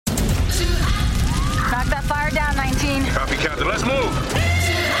Captain. Let's move.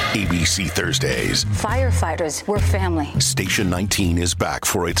 ABC Thursdays. Firefighters, we're family. Station 19 is back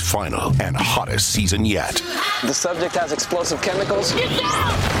for its final and hottest season yet. The subject has explosive chemicals. Get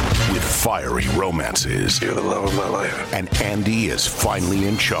down! With fiery romances. You're the love of my life. And Andy is finally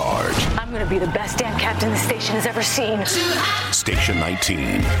in charge. I'm going to be the best damn captain the station has ever seen. Station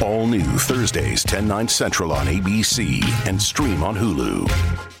 19. All new Thursdays, 10/9 Central on ABC and stream on Hulu.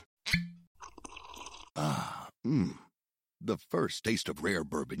 The first taste of rare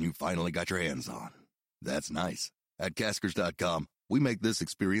bourbon you finally got your hands on. That's nice. At Caskers.com, we make this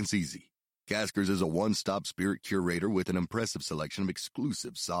experience easy. Caskers is a one-stop spirit curator with an impressive selection of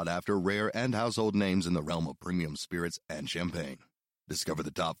exclusive, sought-after, rare, and household names in the realm of premium spirits and champagne. Discover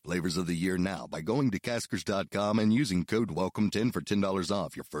the top flavors of the year now by going to Caskers.com and using code WELCOME10 for $10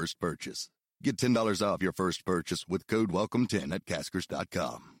 off your first purchase. Get $10 off your first purchase with code WELCOME10 at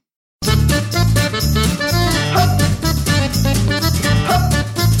Caskers.com.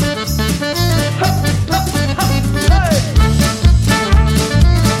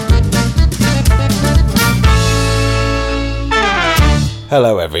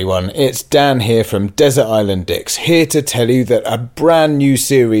 Hello everyone, it's Dan here from Desert Island Dicks, here to tell you that a brand new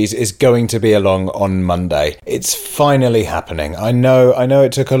series is going to be along on Monday. It's finally happening. I know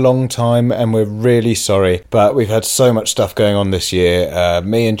it took a long time and we're really sorry, but we've had so much stuff going on this year.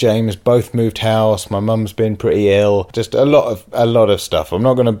 Me and James both moved house, my mum's been pretty ill, just a lot of stuff. I'm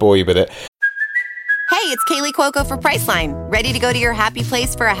not going to bore you with it. Hey, it's Kaylee Cuoco for Priceline. Ready to go to your happy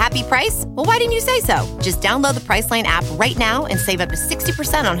place for a happy price? Well, why didn't you say so? Just download the Priceline app right now and save up to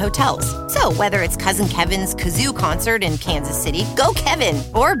 60% on hotels. So whether it's Cousin Kevin's Kazoo Concert in Kansas City, go Kevin,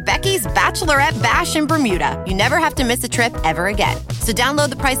 or Becky's Bachelorette Bash in Bermuda, you never have to miss a trip ever again. So download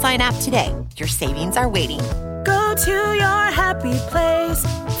the Priceline app today. Your savings are waiting. Go to your happy place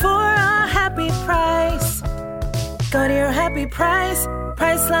for a happy price. Go to your happy price,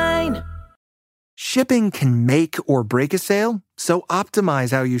 Priceline. Shipping can make or break a sale, so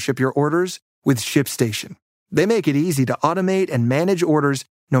optimize how you ship your orders with ShipStation. They make it easy to automate and manage orders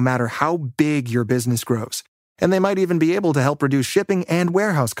no matter how big your business grows. And they might even be able to help reduce shipping and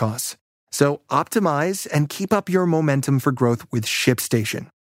warehouse costs. So optimize and keep up your momentum for growth with ShipStation.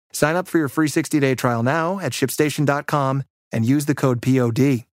 Sign up for your free 60-day trial now at ShipStation.com and use the code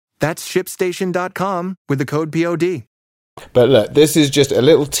POD. That's ShipStation.com with the code POD. But look, this is just a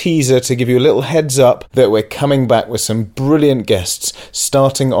little teaser to give you a little heads up that we're coming back with some brilliant guests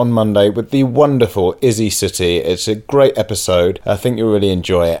starting on Monday with the wonderful Izzy City. It's a great episode. I think you'll really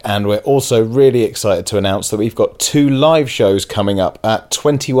enjoy it. And we're also really excited to announce that we've got 2 live shows coming up at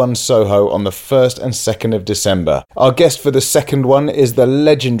 21 Soho on the 1st and 2nd of December. Our guest for the second one is the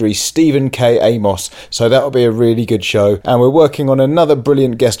legendary Stephen K. Amos. So that'll be a really good show. And we're working on another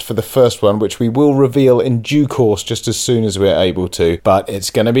brilliant guest for the first one, which we will reveal in due course just as soon as we're able to, but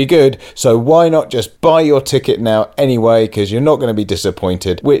it's going to be good, so why not just buy your ticket now anyway, because you're not going to be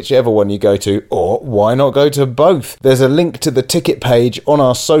disappointed whichever one you go to, or why not go to both? There's a link to the ticket page on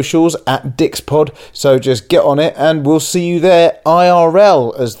our socials at DixPod, so just get on it and we'll see you there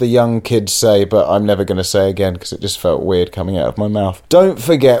IRL, as the young kids say, but I'm never going to say again because it just felt weird coming out of my mouth. Don't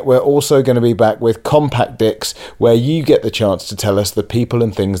forget, we're also going to be back with Compact Dicks, where you get the chance to tell us the people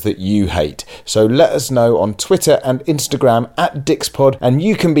and things that you hate. So let us know on Twitter and Instagram at DixPod, and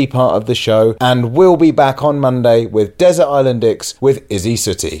you can be part of the show. And we'll be back on Monday with Desert Island Dicks with Izzy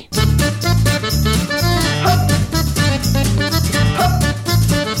City.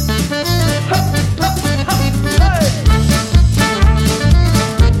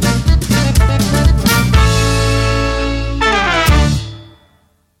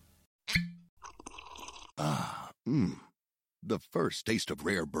 The first taste of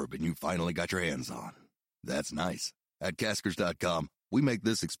rare bourbon you finally got your hands on. That's nice. At Caskers.com, we make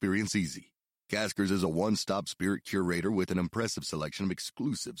this experience easy. Caskers is a one-stop spirit curator with an impressive selection of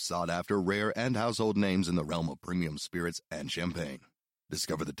exclusive, sought-after, rare, and household names in the realm of premium spirits and champagne.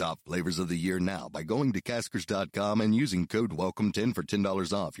 Discover the top flavors of the year now by going to Caskers.com and using code WELCOME10 for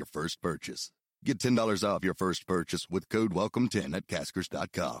 $10 off your first purchase. Get $10 off your first purchase with code WELCOME10 at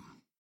Caskers.com.